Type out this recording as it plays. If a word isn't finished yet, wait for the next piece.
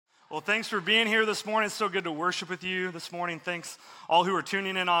Well, thanks for being here this morning. It's so good to worship with you this morning. Thanks all who are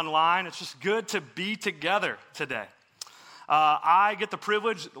tuning in online. It's just good to be together today. I get the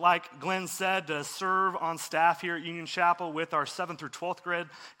privilege, like Glenn said, to serve on staff here at Union Chapel with our 7th through 12th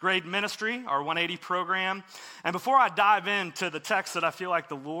grade ministry, our 180 program. And before I dive into the text that I feel like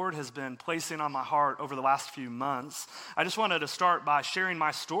the Lord has been placing on my heart over the last few months, I just wanted to start by sharing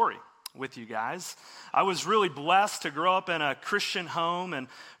my story with you guys. I was really blessed to grow up in a Christian home, and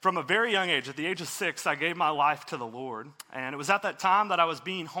from a very young age, at the age of 6, I gave my life to the Lord. And it was at that time that I was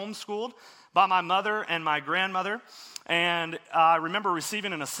being homeschooled by my mother and my grandmother, and I remember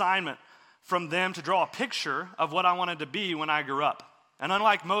receiving an assignment from them to draw a picture of what I wanted to be when I grew up. And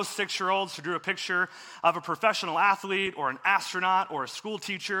unlike most 6-year-olds who drew a picture of a professional athlete or an astronaut or a school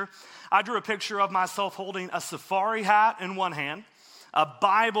teacher, I drew a picture of myself holding a safari hat in one hand, a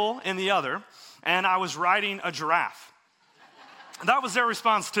Bible in the other, and I was riding a giraffe. That was their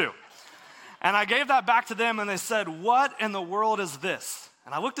response too. And I gave that back to them, and they said, "What in the world is this?"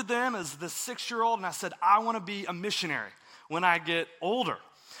 And I looked at them as this 6-year-old, and I said, "I want to be a missionary when I get older."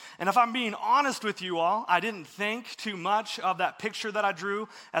 And if I'm being honest with you all, I didn't think too much of that picture that I drew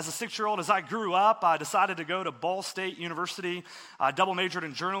as a 6-year-old. As I grew up, I decided to go to Ball State University. I double majored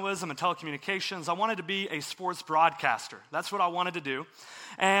in journalism and telecommunications. I wanted to be a sports broadcaster. That's what I wanted to do.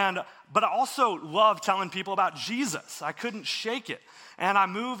 But I also loved telling people about Jesus. I couldn't shake it. And I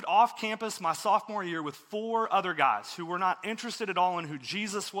moved off campus my sophomore year with 4 other guys who were not interested at all in who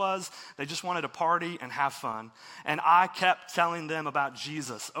Jesus was. They just wanted to party and have fun. And I kept telling them about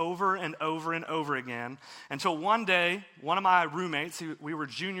Jesus over and over and over again until one day, one of my roommates, we were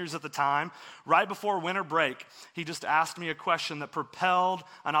juniors at the time, right before winter break, he just asked me a question that propelled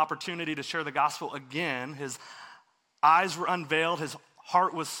an opportunity to share the gospel again. His eyes were unveiled, his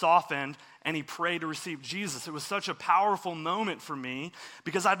heart was softened, and he prayed to receive Jesus. It was such a powerful moment for me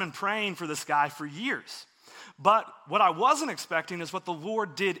because I'd been praying for this guy for years. But what I wasn't expecting is what the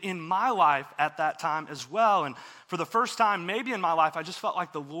Lord did in my life at that time as well. And for the first time, maybe in my life, I just felt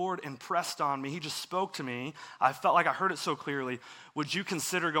like the Lord impressed on me. He just spoke to me. I felt like I heard it so clearly. Would you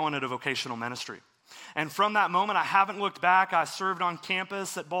consider going into vocational ministry? And from that moment, I haven't looked back. I served on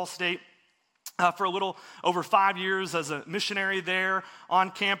campus at Ball State for a little over 5 years as a missionary there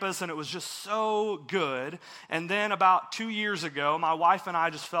on campus, and it was just so good. And then about 2 years ago, my wife and I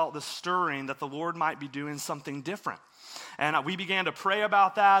just felt this stirring that the Lord might be doing something different. And we began to pray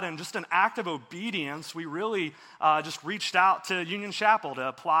about that, and just an act of obedience, we really just reached out to Union Chapel to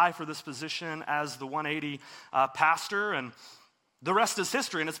apply for this position as the 180 pastor, and the rest is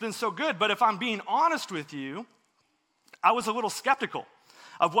history, and it's been so good. But if I'm being honest with you, I was a little skeptical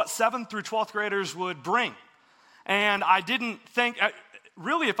of what 7th through 12th graders would bring. And I didn't think,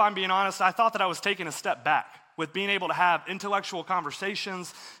 really, if I'm being honest, I thought that I was taking a step back with being able to have intellectual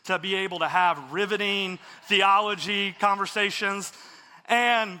conversations, to be able to have riveting theology conversations.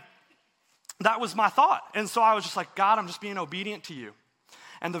 And that was my thought. And so I was just like, God, I'm just being obedient to you.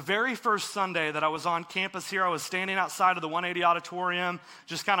 And the very first Sunday that I was on campus here, I was standing outside of the 180 auditorium,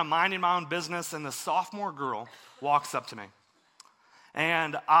 just kind of minding my own business, and the sophomore girl walks up to me.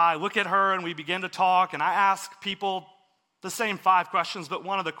 And I look at her, and we begin to talk, and I ask people the same 5 questions, but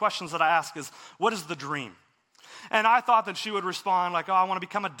one of the questions that I ask is, what is the dream? And I thought that she would respond like, oh, I want to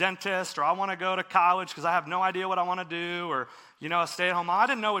become a dentist, or I want to go to college because I have no idea what I want to do, or, a stay-at-home mom. I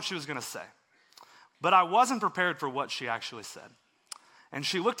didn't know what she was going to say. But I wasn't prepared for what she actually said. And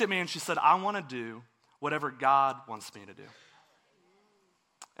she looked at me, and she said, I want to do whatever God wants me to do.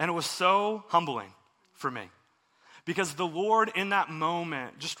 And it was so humbling for me. Because the Lord in that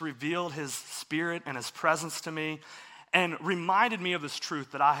moment just revealed his spirit and his presence to me and reminded me of this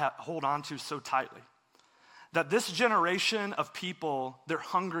truth that I hold on to so tightly. That this generation of people, they're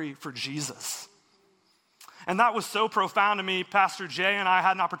hungry for Jesus. And that was so profound to me. Pastor Jay and I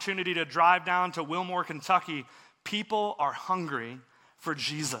had an opportunity to drive down to Wilmore, Kentucky. People are hungry for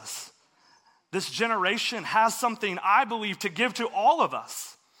Jesus. This generation has something, I believe, to give to all of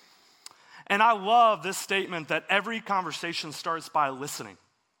us. And I love this statement that every conversation starts by listening.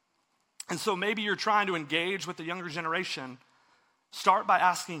 And so maybe you're trying to engage with the younger generation. Start by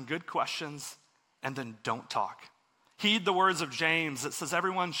asking good questions and then don't talk. Heed the words of James that says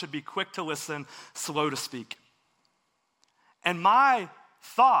everyone should be quick to listen, slow to speak. And my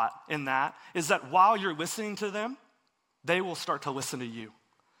thought in that is that while you're listening to them, they will start to listen to you.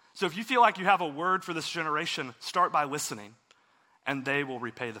 So if you feel like you have a word for this generation, start by listening, and they will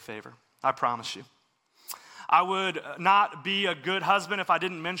repay the favor. I promise you. I would not be a good husband if I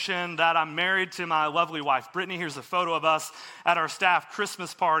didn't mention that I'm married to my lovely wife, Brittany. Here's a photo of us at our staff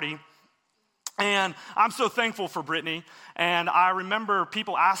Christmas party. And I'm so thankful for Brittany. And I remember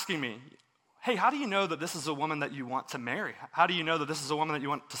people asking me, hey, how do you know that this is a woman that you want to marry? How do you know that this is a woman that you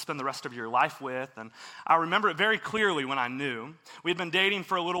want to spend the rest of your life with? And I remember it very clearly when I knew. We had been dating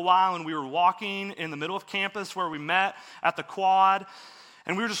for a little while, and we were walking in the middle of campus where we met at the quad,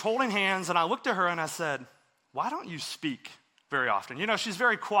 and we were just holding hands, and I looked at her and I said, why don't you speak very often? You know, she's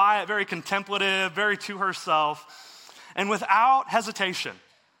very quiet, very contemplative, very to herself. And without hesitation,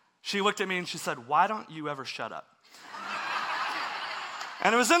 she looked at me and she said, why don't you ever shut up?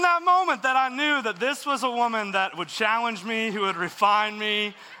 And it was in that moment that I knew that this was a woman that would challenge me, who would refine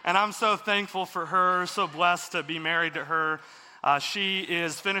me, and I'm so thankful for her, so blessed to be married to her. She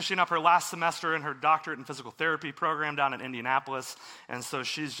is finishing up her last semester in her doctorate in physical therapy program down in Indianapolis, and so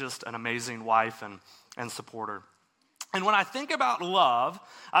she's just an amazing wife and supporter. And when I think about love,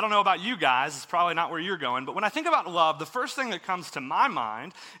 I don't know about you guys, it's probably not where you're going, but when I think about love, the first thing that comes to my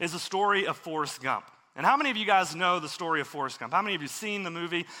mind is the story of Forrest Gump. And how many of you guys know the story of Forrest Gump? How many of you seen the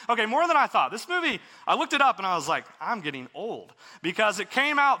movie? Okay, more than I thought. This movie, I looked it up and I was like, I'm getting old because it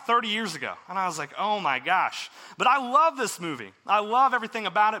came out 30 years ago. And I was like, oh my gosh. But I love this movie. I love everything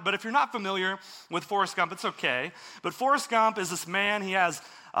about it. But if you're not familiar with Forrest Gump, it's okay. But Forrest Gump is this man, he has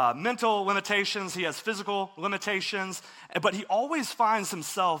mental limitations, he has physical limitations, but he always finds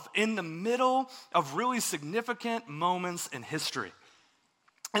himself in the middle of really significant moments in history.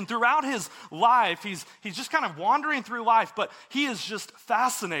 And throughout his life, he's just kind of wandering through life, but he is just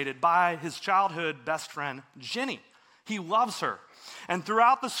fascinated by his childhood best friend, Jenny. He loves her. And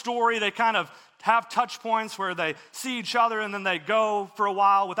throughout the story, they kind of have touch points where they see each other and then they go for a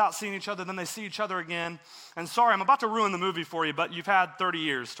while without seeing each other, then they see each other again. And sorry, I'm about to ruin the movie for you, but you've had 30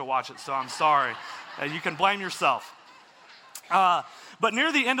 years to watch it, so I'm sorry. You can blame yourself. But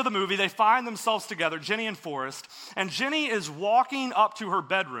near the end of the movie, they find themselves together, Jenny and Forrest, and Jenny is walking up to her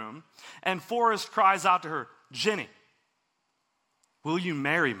bedroom, and Forrest cries out to her, Jenny, will you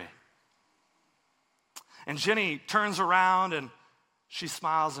marry me? And Jenny turns around and she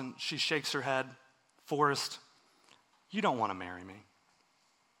smiles and she shakes her head. Forrest, you don't want to marry me.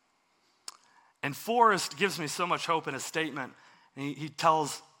 And Forrest gives me so much hope in his statement. And he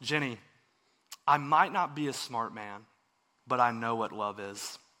tells Jenny, I might not be a smart man, but I know what love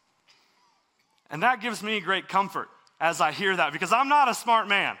is. And that gives me great comfort as I hear that, because I'm not a smart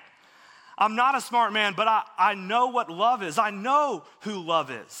man. I'm not a smart man, but I know what love is. I know who love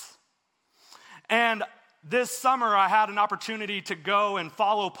is. And this summer, I had an opportunity to go and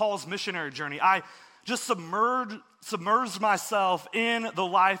follow Paul's missionary journey. I just submerged myself in the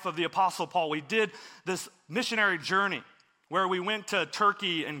life of the Apostle Paul. We did this missionary journey where we went to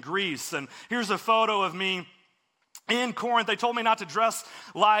Turkey and Greece. And here's a photo of me in Corinth. They told me not to dress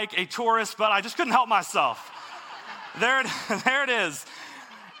like a tourist, but I just couldn't help myself. There it is.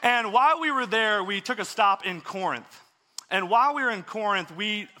 And while we were there, we took a stop in Corinth. And while we were in Corinth,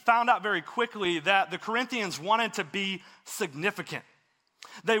 we found out very quickly that the Corinthians wanted to be significant.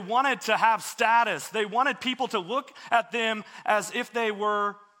 They wanted to have status. They wanted people to look at them as if they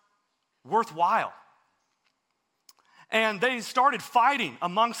were worthwhile. And they started fighting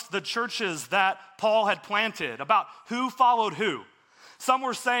amongst the churches that Paul had planted about who followed who. Some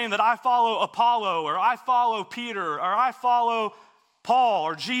were saying that I follow Apollo, or I follow Peter, or I follow Paul,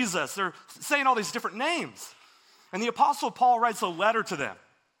 or Jesus. They're saying all these different names. And the Apostle Paul writes a letter to them,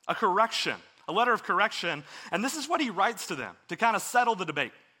 a letter of correction. And this is what he writes to them to kind of settle the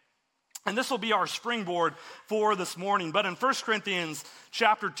debate. And this will be our springboard for this morning. But in 1 Corinthians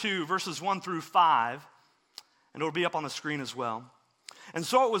chapter 2, verses 1 through 5, and it'll be up on the screen as well. And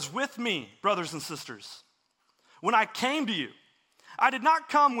so it was with me, brothers and sisters. When I came to you, I did not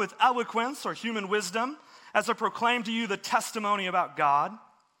come with eloquence or human wisdom as I proclaimed to you the testimony about God.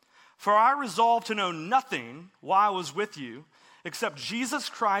 For I resolved to know nothing while I was with you except Jesus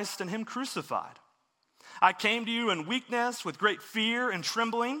Christ and him crucified. I came to you in weakness with great fear and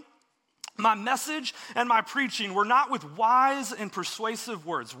trembling. My message and my preaching were not with wise and persuasive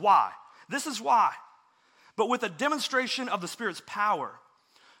words. Why? This is why. But with a demonstration of the Spirit's power,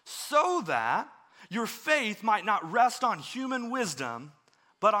 so that your faith might not rest on human wisdom,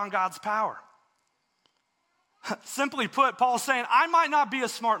 but on God's power. Simply put, Paul's saying, I might not be a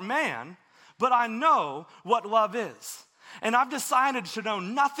smart man, but I know what love is. And I've decided to know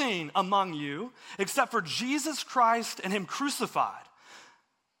nothing among you except for Jesus Christ and him crucified.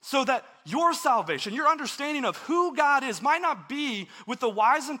 So that your salvation, your understanding of who God is might not be with the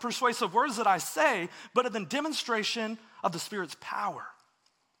wise and persuasive words that I say, but in the demonstration of the Spirit's power.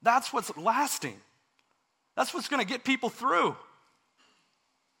 That's what's lasting. That's what's going to get people through.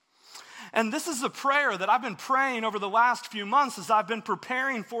 And this is a prayer that I've been praying over the last few months as I've been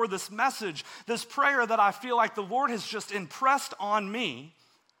preparing for this message, this prayer that I feel like the Lord has just impressed on me,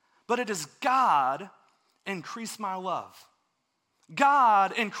 but it is God, increase my love.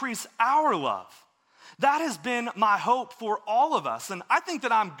 God, increase our love. That has been my hope for all of us. And I think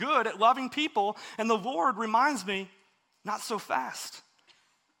that I'm good at loving people, and the Lord reminds me, not so fast.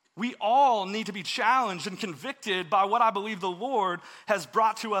 We all need to be challenged and convicted by what I believe the Lord has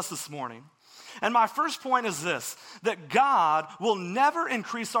brought to us this morning. And my first point is this, that God will never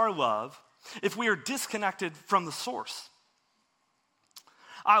increase our love if we are disconnected from the source.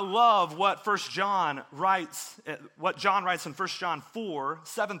 I love what John writes in 1 John 4,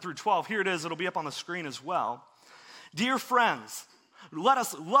 7 through 12. Here it is, it'll be up on the screen as well. Dear friends, let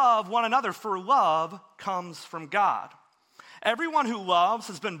us love one another, for love comes from God. Everyone who loves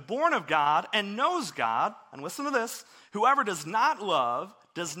has been born of God and knows God. And listen to this, whoever does not love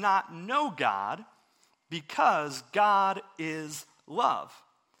does not know God, because God is love.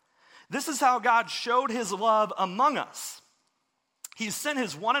 This is how God showed his love among us. He sent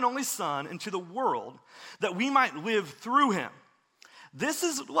his one and only Son into the world that we might live through him. This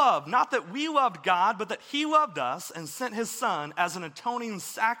is love, not that we loved God, but that he loved us and sent his Son as an atoning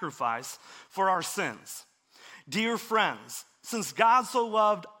sacrifice for our sins. Dear friends, since God so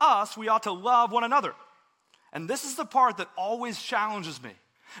loved us, we ought to love one another. And this is the part that always challenges me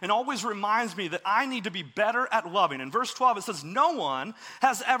and always reminds me that I need to be better at loving. In verse 12, it says, no one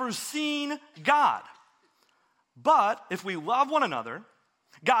has ever seen God. But if we love one another,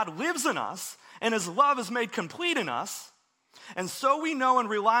 God lives in us, and his love is made complete in us. And so we know and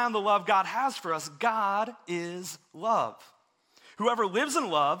rely on the love God has for us. God is love. Whoever lives in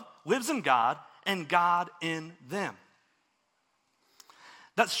love lives in God, and God in them.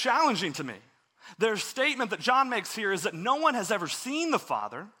 That's challenging to me. Their statement that John makes here is that no one has ever seen the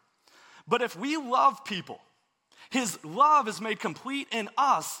Father, but if we love people, his love is made complete in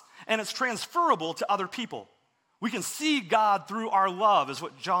us, and it's transferable to other people. We can see God through our love, is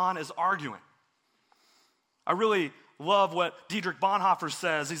what John is arguing. I really love what Dietrich Bonhoeffer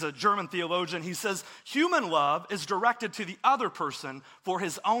says. He's a German theologian. He says, human love is directed to the other person for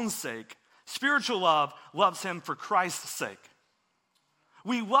his own sake. Spiritual love loves him for Christ's sake.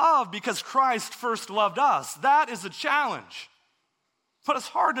 We love because Christ first loved us. That is a challenge. But it's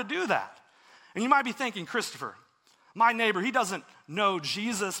hard to do that. And you might be thinking, Christopher, my neighbor, he doesn't know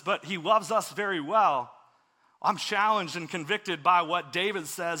Jesus, but he loves us very well. I'm challenged and convicted by what David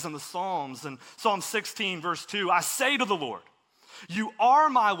says in the Psalms. In Psalm 16, verse 2, I say to the Lord, you are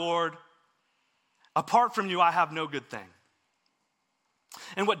my Lord. Apart from you, I have no good thing.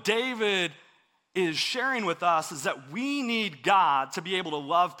 And what David is sharing with us is that we need God to be able to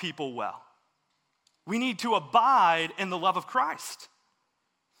love people well. We need to abide in the love of Christ.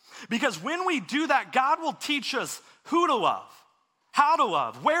 Because when we do that, God will teach us who to love, how to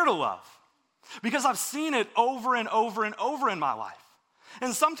love, where to love. Because I've seen it over and over and over in my life.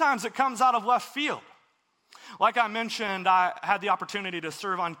 And sometimes it comes out of left field. Like I mentioned, I had the opportunity to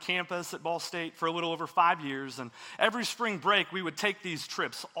serve on campus at Ball State for a little over 5 years. And every spring break, we would take these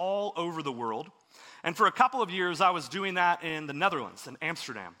trips all over the world. And for a couple of years, I was doing that in the Netherlands, in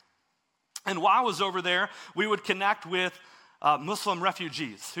Amsterdam. And while I was over there, we would connect with Muslim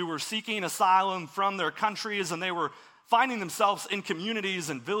refugees who were seeking asylum from their countries, and they were finding themselves in communities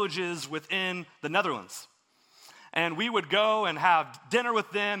and villages within the Netherlands. And we would go and have dinner with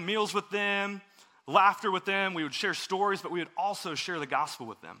them, meals with them, laughter with them. We would share stories, but we would also share the gospel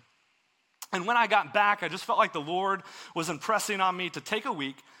with them. And when I got back, I just felt like the Lord was impressing on me to take a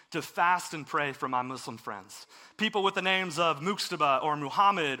week to fast and pray for my Muslim friends. People with the names of Muxtaba or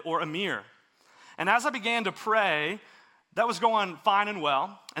Muhammad or Amir. And as I began to pray, that was going fine and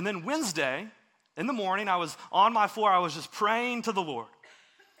well. And then Wednesday, in the morning, I was on my floor, I was just praying to the Lord.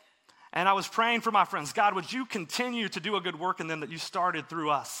 And I was praying for my friends. God, would you continue to do a good work in them that you started through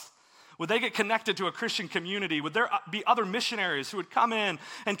us? Would they get connected to a Christian community? Would there be other missionaries who would come in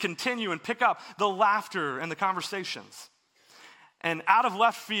and continue and pick up the laughter and the conversations? And out of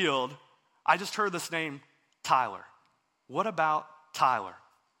left field, I just heard this name, Tyler. What about Tyler?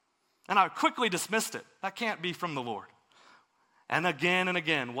 And I quickly dismissed it. That can't be from the Lord. And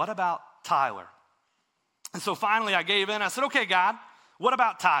again, what about Tyler? And so finally I gave in. I said, okay, God, what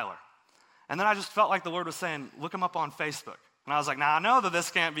about Tyler? And then I just felt like the Lord was saying, look him up on Facebook. And I was like, I know that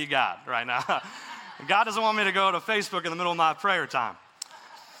this can't be God right now. God doesn't want me to go to Facebook in the middle of my prayer time.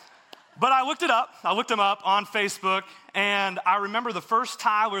 But I looked it up. I looked him up on Facebook, and I remember the first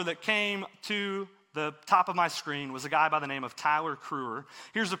Tyler that came to the top of my screen was a guy by the name of Tyler Kruer.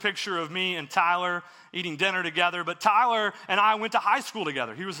 Here's a picture of me and Tyler eating dinner together. But Tyler and I went to high school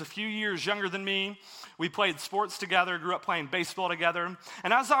together. He was a few years younger than me. We played sports together, grew up playing baseball together.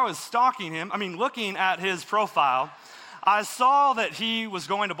 And as I was looking at his profile, I saw that he was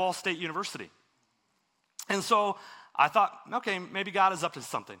going to Ball State University. And so I thought, okay, maybe God is up to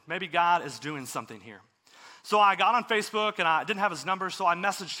something. Maybe God is doing something here. So I got on Facebook, and I didn't have his number, so I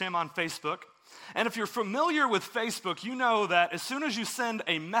messaged him on Facebook. And if you're familiar with Facebook, you know that as soon as you send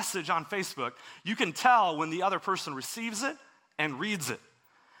a message on Facebook, you can tell when the other person receives it and reads it.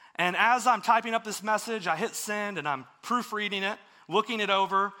 And as I'm typing up this message, I hit send, and I'm proofreading it, looking it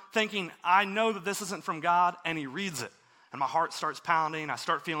over, thinking, I know that this isn't from God, and he reads it. And my heart starts pounding. I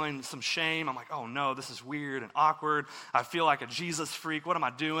start feeling some shame. I'm like, oh no, this is weird and awkward. I feel like a Jesus freak. What am I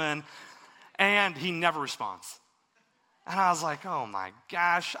doing? And he never responds. And I was like, oh my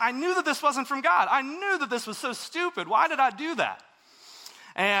gosh, I knew that this wasn't from God. I knew that this was so stupid. Why did I do that?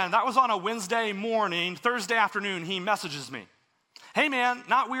 And that was on a Wednesday morning. Thursday afternoon, he messages me. Hey man,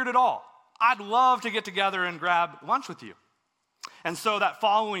 not weird at all. I'd love to get together and grab lunch with you. And so that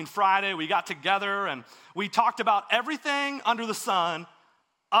following Friday, we got together and we talked about everything under the sun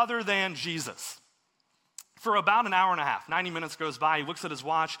other than Jesus. For about an hour and a half, 90 minutes goes by, he looks at his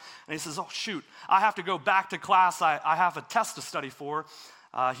watch, and he says, oh, shoot, I have to go back to class. I have a test to study for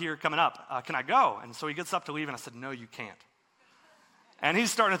here coming up. Can I go? And so he gets up to leave, and I said, no, you can't. And he's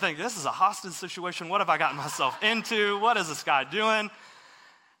starting to think, this is a hostage situation. What have I gotten myself into? What is this guy doing?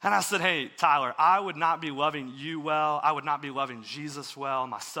 And I said, hey, Tyler, I would not be loving you well. I would not be loving Jesus well,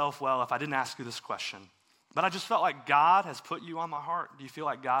 myself well, if I didn't ask you this question. But I just felt like God has put you on my heart. Do you feel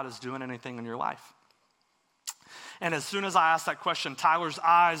like God is doing anything in your life? And as soon as I asked that question, Tyler's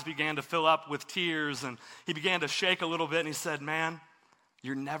eyes began to fill up with tears, and he began to shake a little bit, and he said, man,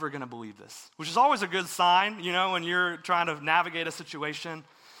 you're never going to believe this, which is always a good sign, when you're trying to navigate a situation.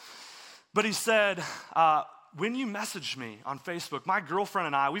 But he said, when you messaged me on Facebook, my girlfriend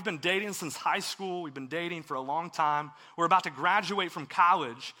and I, we've been dating since high school. We've been dating for a long time. We're about to graduate from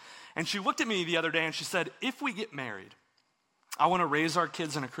college. And she looked at me the other day, and she said, if we get married, I want to raise our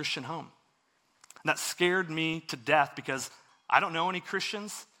kids in a Christian home. And that scared me to death because I don't know any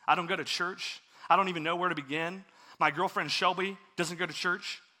Christians. I don't go to church. I don't even know where to begin. My girlfriend Shelby doesn't go to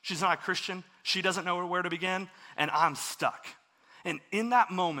church. She's not a Christian. She doesn't know where to begin. And I'm stuck. And in that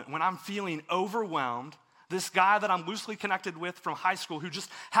moment, when I'm feeling overwhelmed, this guy that I'm loosely connected with from high school who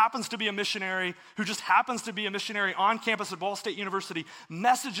just happens to be a missionary, on campus at Ball State University,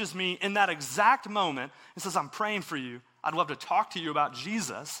 messages me in that exact moment and says, I'm praying for you. I'd love to talk to you about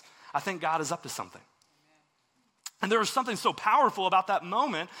Jesus. I think God is up to something. And there was something so powerful about that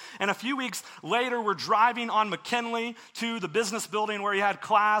moment. And a few weeks later, we're driving on McKinley to the business building where he had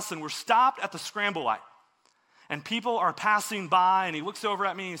class, and we're stopped at the scramble light. And people are passing by, and he looks over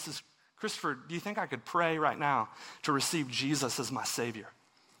at me and he says, Christopher, do you think I could pray right now to receive Jesus as my Savior?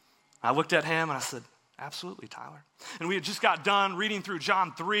 I looked at him and I said, absolutely, Tyler. And we had just got done reading through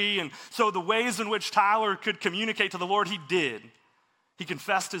John 3, and so the ways in which Tyler could communicate to the Lord, he did. He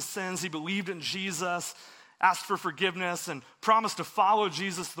confessed his sins, he believed in Jesus, asked for forgiveness, and promised to follow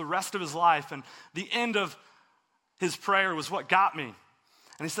Jesus the rest of his life. And the end of his prayer was what got me.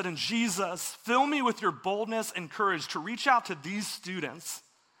 And he said, and Jesus, fill me with your boldness and courage to reach out to these students,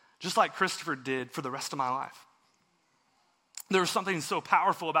 just like Christopher did for the rest of my life. There was something so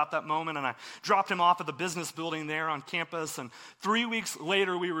powerful about that moment, and I dropped him off at the business building there on campus, and 3 weeks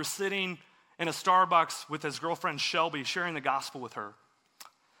later, we were sitting in a Starbucks with his girlfriend Shelby, sharing the gospel with her.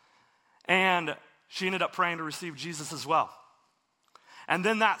 And she ended up praying to receive Jesus as well. And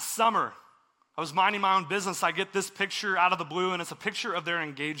then that summer, I was minding my own business. I get this picture out of the blue, and it's a picture of their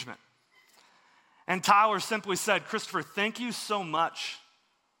engagement. And Tyler simply said, Christopher, thank you so much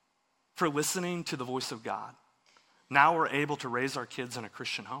for listening to the voice of God. Now we're able to raise our kids in a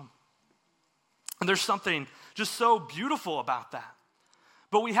Christian home. And there's something just so beautiful about that.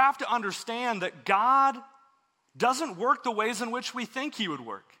 But we have to understand that God doesn't work the ways in which we think he would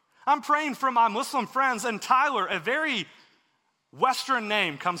work. I'm praying for my Muslim friends, and Tyler, a very Western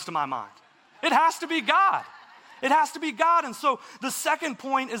name comes to my mind. It has to be God. It has to be God. And so the second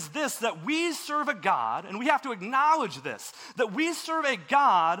point is this, that we serve a God, and we have to acknowledge this, that we serve a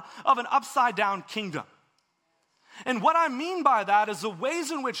God of an upside-down kingdom. And what I mean by that is the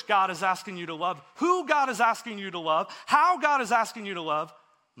ways in which God is asking you to love, who God is asking you to love, how God is asking you to love,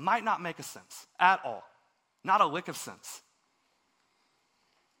 might not make a sense at all. Not a lick of sense.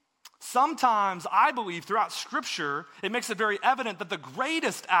 Sometimes, I believe, throughout Scripture, it makes it very evident that the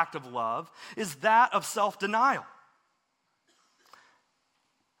greatest act of love is that of self-denial.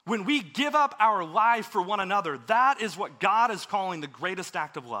 When we give up our life for one another, that is what God is calling the greatest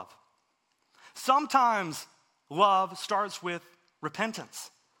act of love. Sometimes love starts with repentance,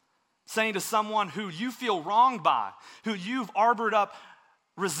 saying to someone who you feel wronged by, who you've harbored up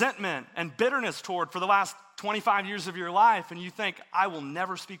resentment and bitterness toward for the last 25 years of your life, and you think, I will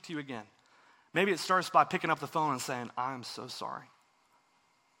never speak to you again. Maybe it starts by picking up the phone and saying, I am so sorry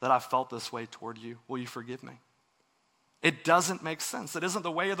that I felt this way toward you. Will you forgive me? It doesn't make sense. It isn't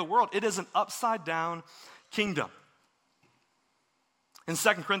the way of the world. It is an upside-down kingdom. In 2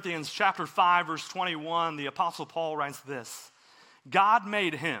 Corinthians chapter 5, verse 21, the Apostle Paul writes this: God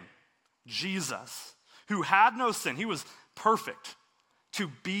made him, Jesus, who had no sin, he was perfect, to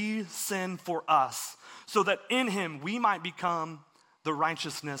be sin for us, so that in him we might become the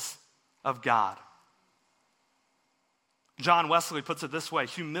righteousness of God. John Wesley puts it this way: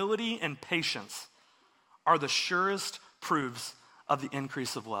 humility and patience are the surest proofs of the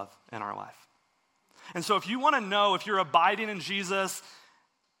increase of love in our life. And so if you want to know if you're abiding in Jesus,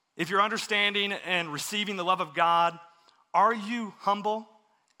 if you're understanding and receiving the love of God, are you humble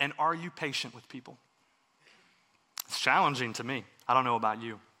and are you patient with people? It's challenging to me. I don't know about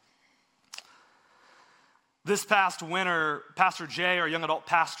you. This past winter, Pastor Jay, our young adult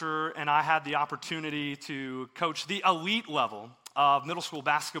pastor, and I had the opportunity to coach the elite level of middle school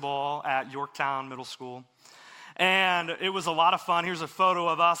basketball at Yorktown Middle School. And it was a lot of fun. Here's a photo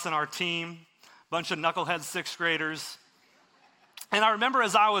of us and our team, bunch of knucklehead sixth graders. And I remember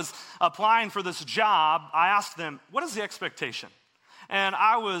as I was applying for this job, I asked them, what is the expectation? And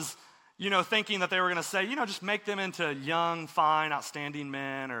I was, thinking that they were going to say, just make them into young, fine, outstanding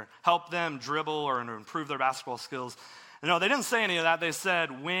men, or help them dribble or improve their basketball skills. No, they didn't say any of that. They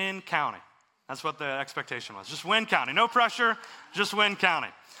said, win county. That's what the expectation was. Just win county. No pressure, just win county.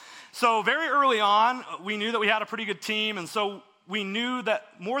 So very early on, we knew that we had a pretty good team, and so we knew that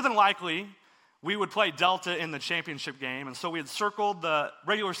more than likely we would play Delta in the championship game. And so we had circled the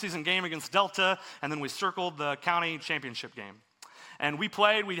regular season game against Delta, and then we circled the county championship game. And we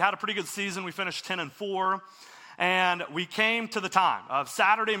played. We had a pretty good season. We finished 10-4. And we came to the time of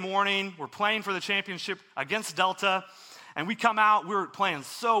Saturday morning. We're playing for the championship against Delta. And we come out. We were playing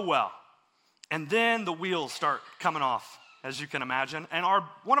so well. And then the wheels start coming off, as you can imagine. And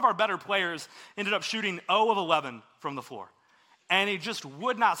one of our better players ended up shooting 0 of 11 from the floor. And he just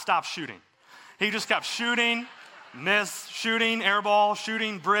would not stop shooting. He just kept shooting, miss, shooting, air ball,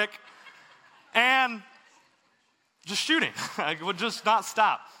 shooting, brick, and just shooting. It would just not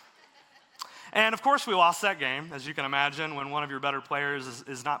stop. And of course we lost that game, as you can imagine, when one of your better players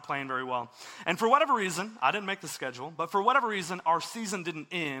is not playing very well. And for whatever reason, I didn't make the schedule, but for whatever reason, our season didn't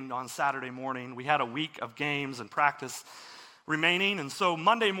end on Saturday morning. We had a week of games and practice remaining, and so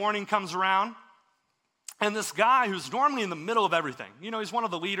Monday morning comes around, and this guy who's normally in the middle of everything, he's one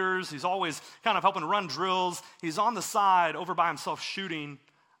of the leaders, he's always kind of helping run drills, he's on the side over by himself shooting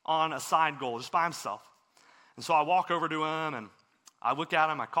on a side goal, just by himself. And so I walk over to him, and I look at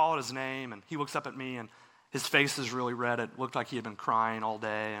him, I call out his name, and he looks up at me, and his face is really red. It looked like he had been crying all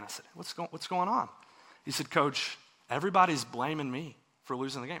day, and I said, what's going on? He said, Coach, everybody's blaming me for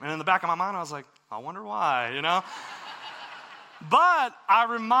losing the game. And in the back of my mind, I was like, I wonder why, But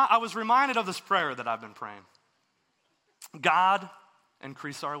I was reminded of this prayer that I've been praying. God,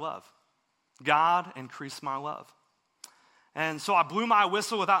 increase our love. God, increase my love. And so I blew my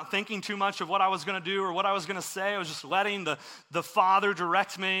whistle without thinking too much of what I was going to do or what I was going to say. I was just letting the Father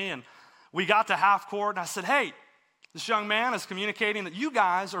direct me. And we got to half court, and I said, hey, this young man is communicating that you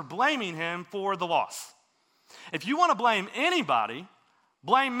guys are blaming him for the loss. If you want to blame anybody,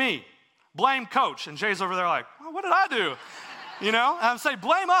 blame me. Blame Coach. And Jay's over there like, well, what did I do? And I'm saying,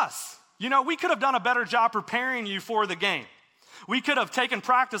 blame us. We could have done a better job preparing you for the game. We could have taken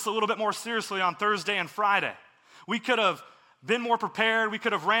practice a little bit more seriously on Thursday and Friday. We could have been more prepared. We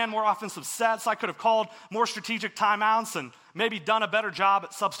could have ran more offensive sets. I could have called more strategic timeouts and maybe done a better job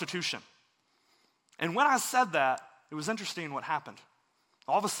at substitution. And when I said that, it was interesting what happened.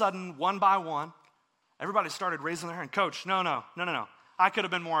 All of a sudden, one by one, everybody started raising their hand. Coach, no. I could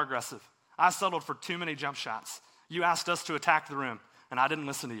have been more aggressive. I settled for too many jump shots. You asked us to attack the rim, and I didn't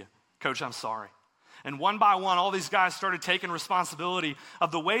listen to you. Coach, I'm sorry. And one by one, all these guys started taking responsibility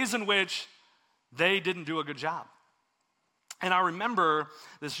of the ways in which they didn't do a good job. And I remember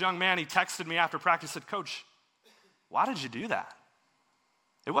this young man, he texted me after practice, said, Coach, why did you do that?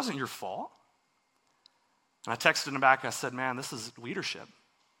 It wasn't your fault. And I texted him back, I said, man, this is leadership.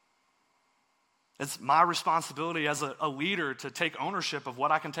 It's my responsibility as a leader to take ownership of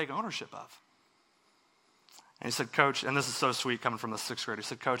what I can take ownership of. And he said, Coach, and this is so sweet coming from the sixth grade, he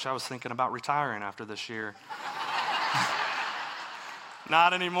said, Coach, I was thinking about retiring after this year.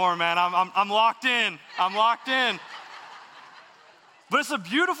 Not anymore, man. I'm locked in. I'm locked in. But it's a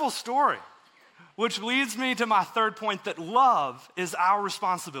beautiful story, which leads me to my third point, that love is our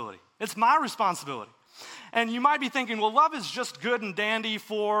responsibility. It's my responsibility. And you might be thinking, well, love is just good and dandy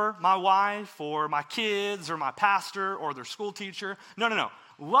for my wife or my kids or my pastor or their school teacher. No.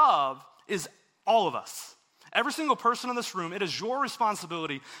 Love is all of us. Every single person in this room, it is your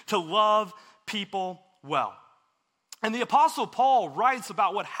responsibility to love people well. And the Apostle Paul writes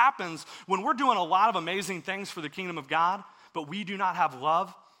about what happens when we're doing a lot of amazing things for the kingdom of God, but we do not have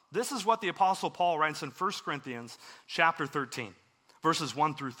love. This is what the Apostle Paul writes in 1 Corinthians chapter 13, verses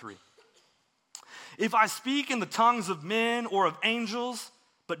 1 through 3. If I speak in the tongues of men or of angels,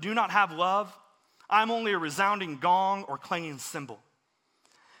 but do not have love, I'm only a resounding gong or clanging cymbal.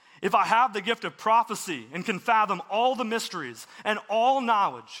 If I have the gift of prophecy and can fathom all the mysteries and all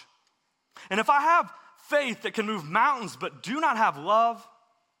knowledge, and if I have faith that can move mountains but do not have love,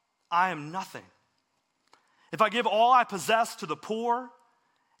 I am nothing. If I give all I possess to the poor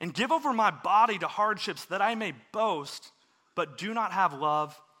and give over my body to hardships that I may boast but do not have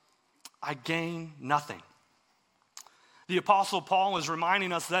love, I gain nothing. The Apostle Paul is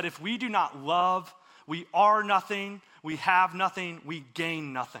reminding us that if we do not love, we are nothing, we have nothing, we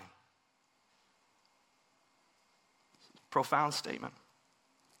gain nothing. Profound statement.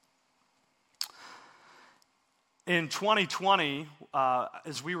 In 2020,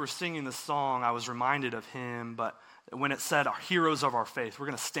 as we were singing this song, I was reminded of him, but when it said our heroes of our faith, we're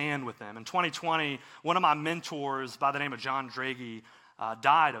going to stand with them. In 2020, one of my mentors by the name of John Draghi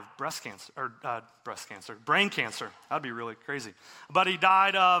died of brain cancer. That'd be really crazy. But he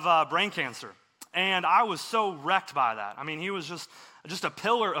died of brain cancer. And I was so wrecked by that. I mean, he was just a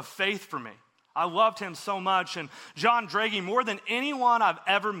pillar of faith for me. I loved him so much. And John Draghi, more than anyone I've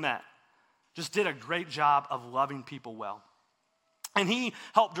ever met, just did a great job of loving people well. And he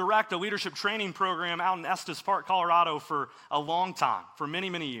helped direct a leadership training program out in Estes Park, Colorado for a long time, for many,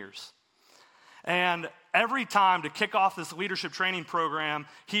 many years. And every time to kick off this leadership training program,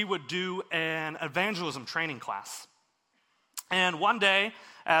 he would do an evangelism training class. And one day,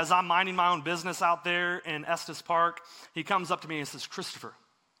 as I'm minding my own business out there in Estes Park, he comes up to me and says, "Christopher,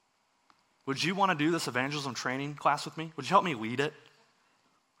 would you want to do this evangelism training class with me? Would you help me lead it?"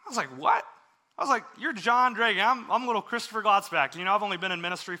 I was like, "What?" I was like, "You're John Draghi. I'm little Christopher Glotzback. You know, I've only been in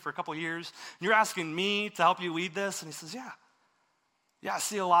ministry for a couple years. And you're asking me to help you lead this?" And he says, Yeah, I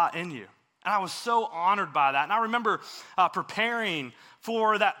see a lot in you. And I was so honored by that. And I remember preparing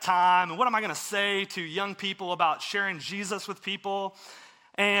for that time. And what am I going to say to young people about sharing Jesus with people?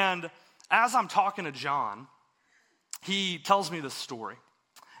 And as I'm talking to John, he tells me this story.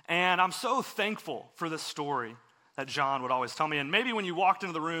 And I'm so thankful for this story that John would always tell me. And maybe when you walked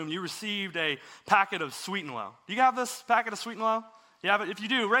into the room, you received a packet of Sweet and Low. Do you have this packet of Sweet and Low? Yeah, but if you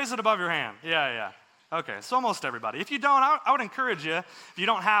do, raise it above your hand. Yeah. Okay, so almost everybody. If you don't, I would encourage you, if you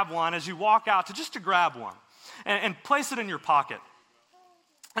don't have one, as you walk out, to grab one and place it in your pocket.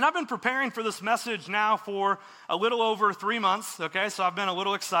 And I've been preparing for this message now for a little over 3 months, okay? So I've been a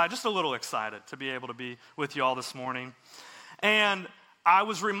little excited to be able to be with you all this morning. And I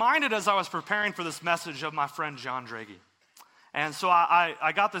was reminded as I was preparing for this message of my friend John Draghi. And so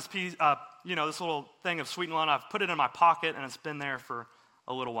I got this piece, this little thing of Sweet and Low, and I've put it in my pocket, and it's been there for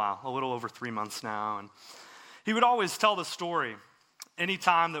a little while, a little over 3 months now. And he would always tell the story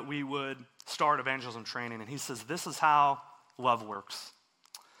anytime that we would start evangelism training. And he says, this is how love works.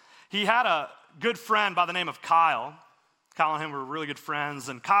 He had a good friend by the name of Kyle. Kyle and him were really good friends.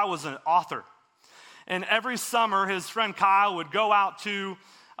 And Kyle was an author. And every summer, his friend Kyle would go out to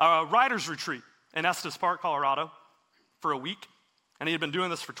a writer's retreat in Estes Park, Colorado, for a week. And he had been doing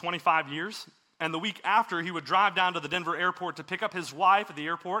this for 25 years. And the week after, he would drive down to the Denver airport to pick up his wife at the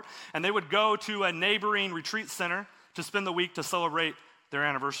airport, and they would go to a neighboring retreat center to spend the week to celebrate their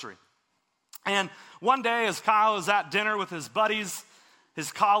anniversary. And one day, as Kyle is at dinner with his buddies,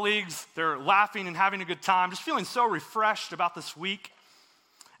 his colleagues, they're laughing and having a good time, just feeling so refreshed about this week.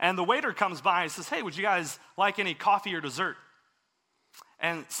 And the waiter comes by and says, "Hey, would you guys like any coffee or dessert?"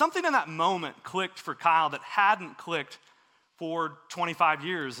 And something in that moment clicked for Kyle that hadn't clicked for 25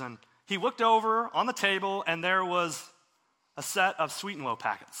 years. And he looked over on the table, and there was a set of Sweet and Low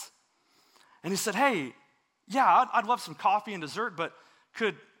packets. And he said, "Hey, yeah, I'd love some coffee and dessert, but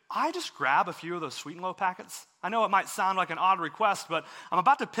could I just grab a few of those Sweet and Low packets? I know it might sound like an odd request, but I'm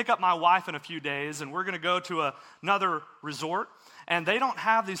about to pick up my wife in a few days, and we're going to go to another resort, and they don't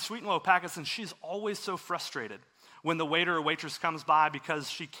have these Sweet and Low packets, and she's always so frustrated when the waiter or waitress comes by because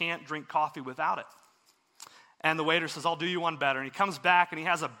she can't drink coffee without it." And the waiter says, "I'll do you one better." And he comes back and he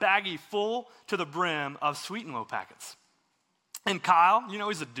has a baggie full to the brim of Sweet and Low packets. And Kyle,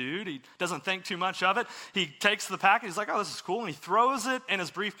 he's a dude. He doesn't think too much of it. He takes the package. He's like, oh, this is cool. And he throws it in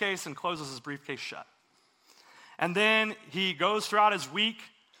his briefcase and closes his briefcase shut. And then he goes throughout his week,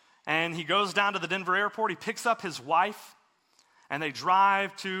 and he goes down to the Denver airport. He picks up his wife, and they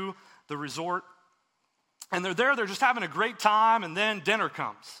drive to the resort. And they're there. They're just having a great time, and then dinner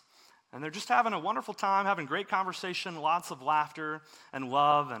comes. And they're just having a wonderful time, having great conversation, lots of laughter and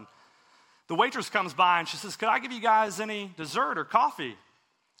love. And the waitress comes by and she says, could I give you guys any dessert or coffee?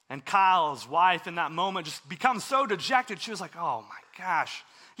 And Kyle's wife in that moment just becomes so dejected. She was like, oh my gosh.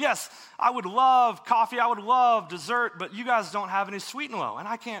 Yes, I would love coffee. I would love dessert, but you guys don't have any sweet and low. And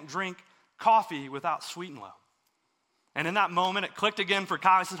I can't drink coffee without sweet and low. And in that moment, it clicked again for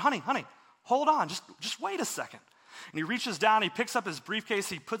Kyle. He said, honey, hold on. Just wait a second. And he reaches down. He picks up his briefcase.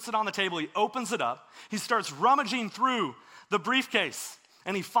 He puts it on the table. He opens it up. He starts rummaging through the briefcase.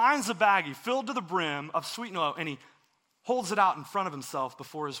 And he finds a baggie filled to the brim of sweet and low, and he holds it out in front of himself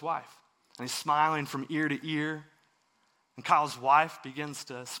before his wife. And he's smiling from ear to ear. And Kyle's wife begins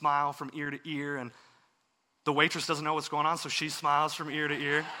to smile from ear to ear, and the waitress doesn't know what's going on, so she smiles from ear to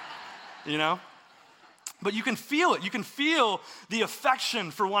ear, But you can feel it. You can feel the affection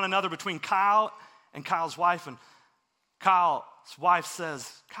for one another between Kyle and Kyle's wife. And Kyle's wife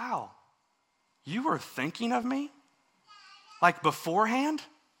says, Kyle, you were thinking of me? Like beforehand?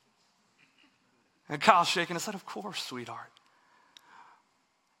 And Kyle's shaking his head, of course, sweetheart.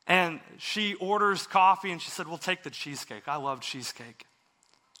 And she orders coffee, and she said, we'll take the cheesecake. I love cheesecake.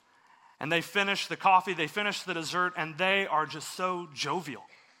 And they finish the coffee, they finish the dessert, and they are just so jovial.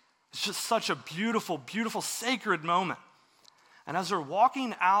 It's just such a beautiful, beautiful, sacred moment. And as they're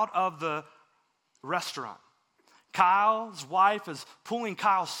walking out of the restaurant, Kyle's wife is pulling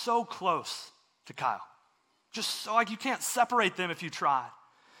Kyle so close to Kyle. Just so like you can't separate them if you try.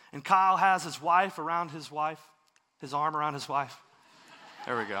 And Kyle has his wife around his wife, his arm around his wife.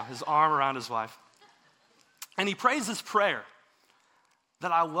 There we go, his arm around his wife. And he prays this prayer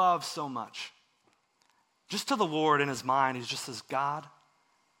that I love so much. Just to the Lord in his mind, he just says, God,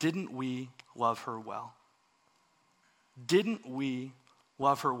 didn't we love her well? Didn't we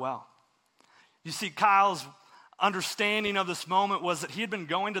love her well? You see, Kyle's understanding of this moment was that he had been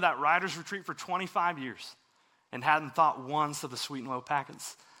going to that writer's retreat for 25 years and hadn't thought once of the sweet and low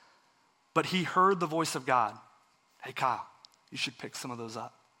packets. But he heard the voice of God. Hey, Kyle, you should pick some of those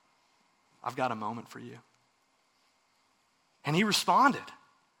up. I've got a moment for you. And he responded.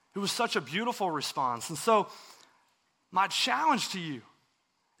 It was such a beautiful response. And so my challenge to you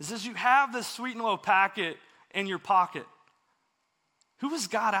is as you have this sweet and low packet in your pocket, who is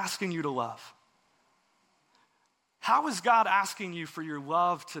God asking you to love? How is God asking you for your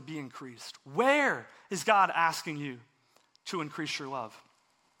love to be increased? Where is God asking you to increase your love?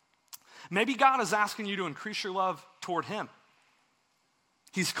 Maybe God is asking you to increase your love toward him.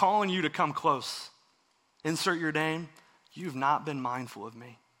 He's calling you to come close. Insert your name. You've not been mindful of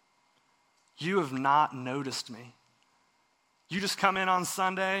me. You have not noticed me. You just come in on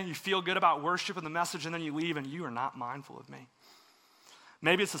Sunday, you feel good about worship and the message, and then you leave and you are not mindful of me.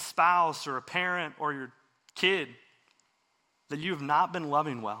 Maybe it's a spouse or a parent or your kid that you have not been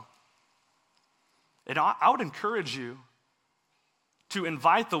loving well. And I would encourage you to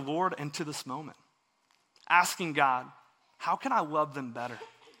invite the Lord into this moment, asking God, how can I love them better?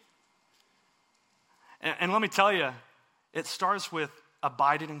 And let me tell you, it starts with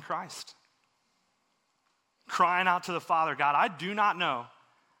abiding in Christ. Crying out to the Father, God, I do not know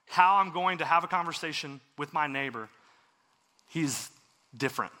how I'm going to have a conversation with my neighbor. He's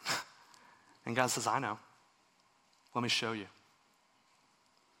different. And God says, I know. Let me show you.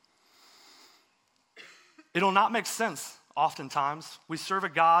 It'll not make sense oftentimes. We serve a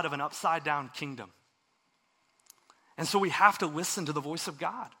God of an upside down kingdom. And so we have to listen to the voice of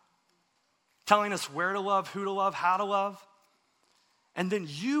God, telling us where to love, who to love, how to love. And then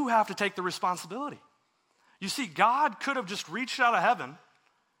you have to take the responsibility. You see, God could have just reached out of heaven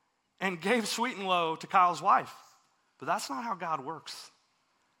and gave sweet and low to Kyle's wife. But that's not how God works.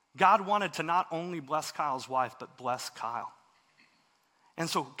 God wanted to not only bless Kyle's wife, but bless Kyle. And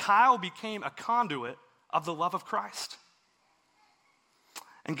so Kyle became a conduit of the love of Christ.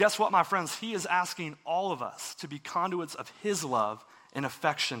 And guess what, my friends? He is asking all of us to be conduits of his love and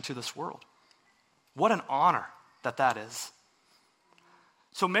affection to this world. What an honor that is.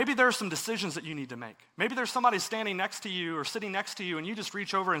 So maybe there are some decisions that you need to make. Maybe there's somebody standing next to you or sitting next to you and you just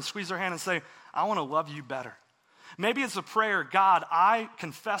reach over and squeeze their hand and say, I want to love you better. Maybe it's a prayer, God, I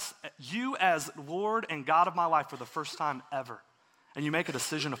confess you as Lord and God of my life for the first time ever. And you make a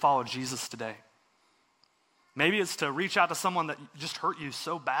decision to follow Jesus today. Maybe it's to reach out to someone that just hurt you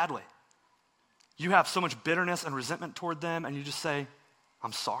so badly. you have so much bitterness and resentment toward them, and you just say,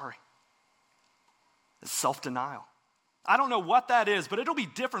 I'm sorry. It's self-denial. I don't know what that is, but it'll be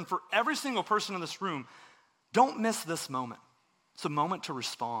different for every single person in this room. Don't miss this moment. It's a moment to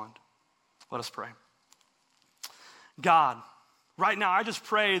respond. Let us pray. God, right now I just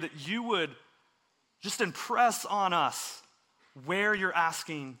pray that you would just impress on us where you're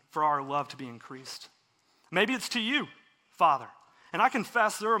asking for our love to be increased. Maybe it's to you, Father. And I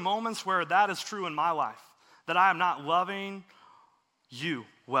confess there are moments where that is true in my life, that I am not loving you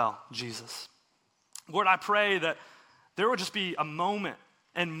well, Jesus. Lord, I pray that there would just be a moment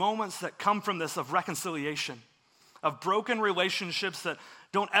and moments that come from this of reconciliation, of broken relationships that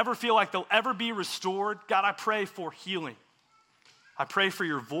don't ever feel like they'll ever be restored. God, I pray for healing. I pray for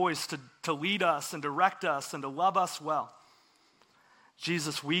your voice to lead us and direct us and to love us well.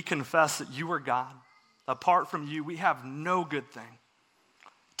 Jesus, we confess that you are God. Apart from you, we have no good thing.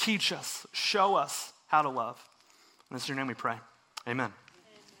 Teach us, show us how to love. And it's in your name we pray. Amen.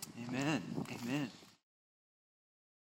 Amen. Amen.